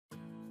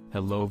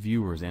Hello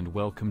viewers and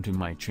welcome to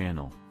my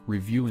channel,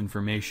 Review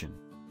Information.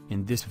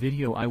 In this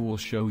video I will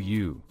show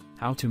you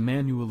how to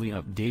manually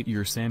update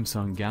your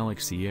Samsung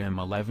Galaxy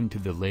M11 to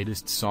the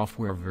latest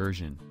software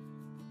version.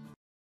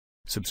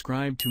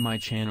 Subscribe to my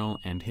channel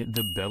and hit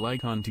the bell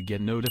icon to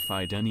get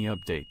notified any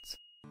updates.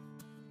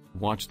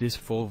 Watch this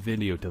full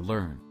video to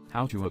learn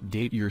how to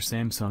update your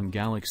Samsung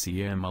Galaxy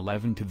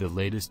M11 to the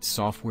latest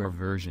software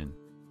version.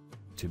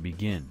 To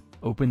begin,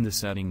 open the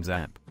Settings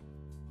app.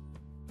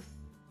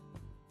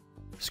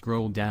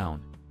 Scroll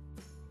down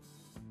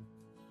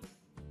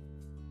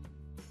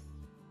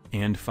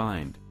and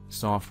find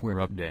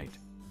Software Update.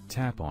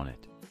 Tap on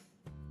it.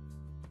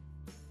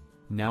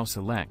 Now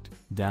select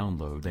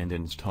Download and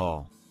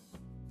Install.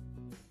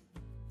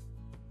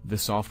 The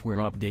software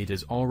update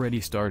is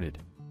already started.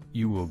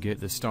 You will get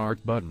the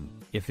Start button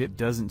if it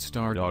doesn't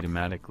start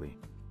automatically.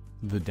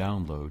 The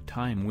download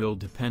time will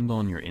depend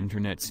on your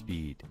internet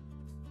speed.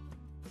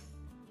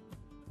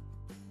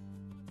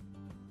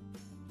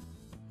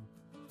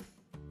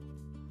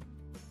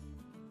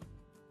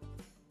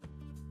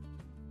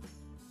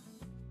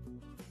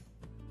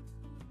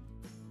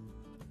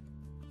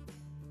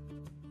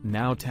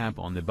 Now tap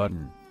on the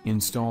button,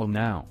 Install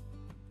Now.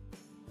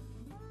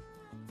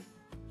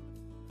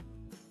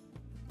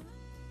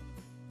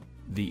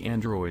 The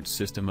Android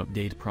system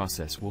update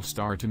process will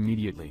start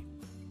immediately.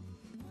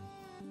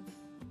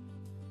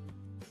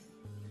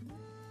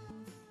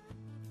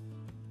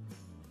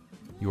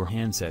 Your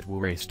handset will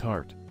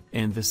restart,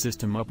 and the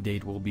system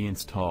update will be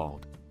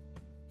installed.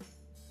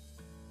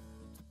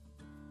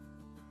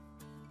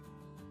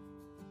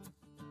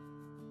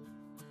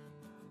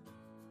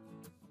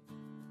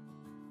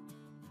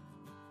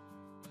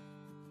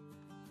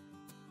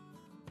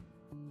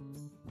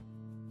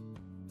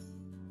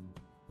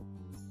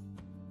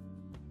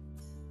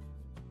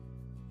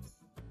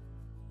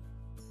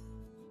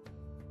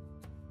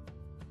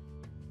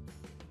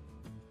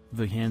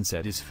 The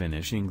handset is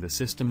finishing the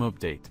system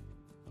update.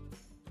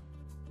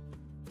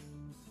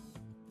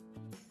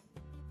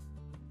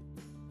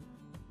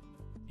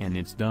 And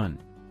it's done.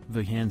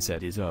 The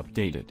handset is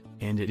updated,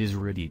 and it is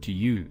ready to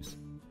use.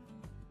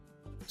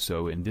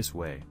 So in this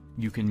way,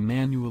 you can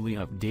manually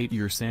update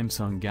your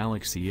Samsung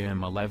Galaxy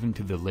M11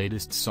 to the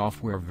latest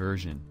software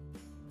version.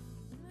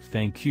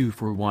 Thank you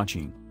for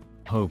watching.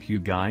 Hope you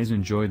guys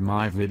enjoyed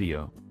my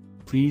video.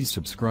 Please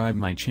subscribe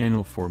my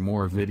channel for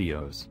more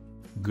videos.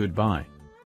 Goodbye.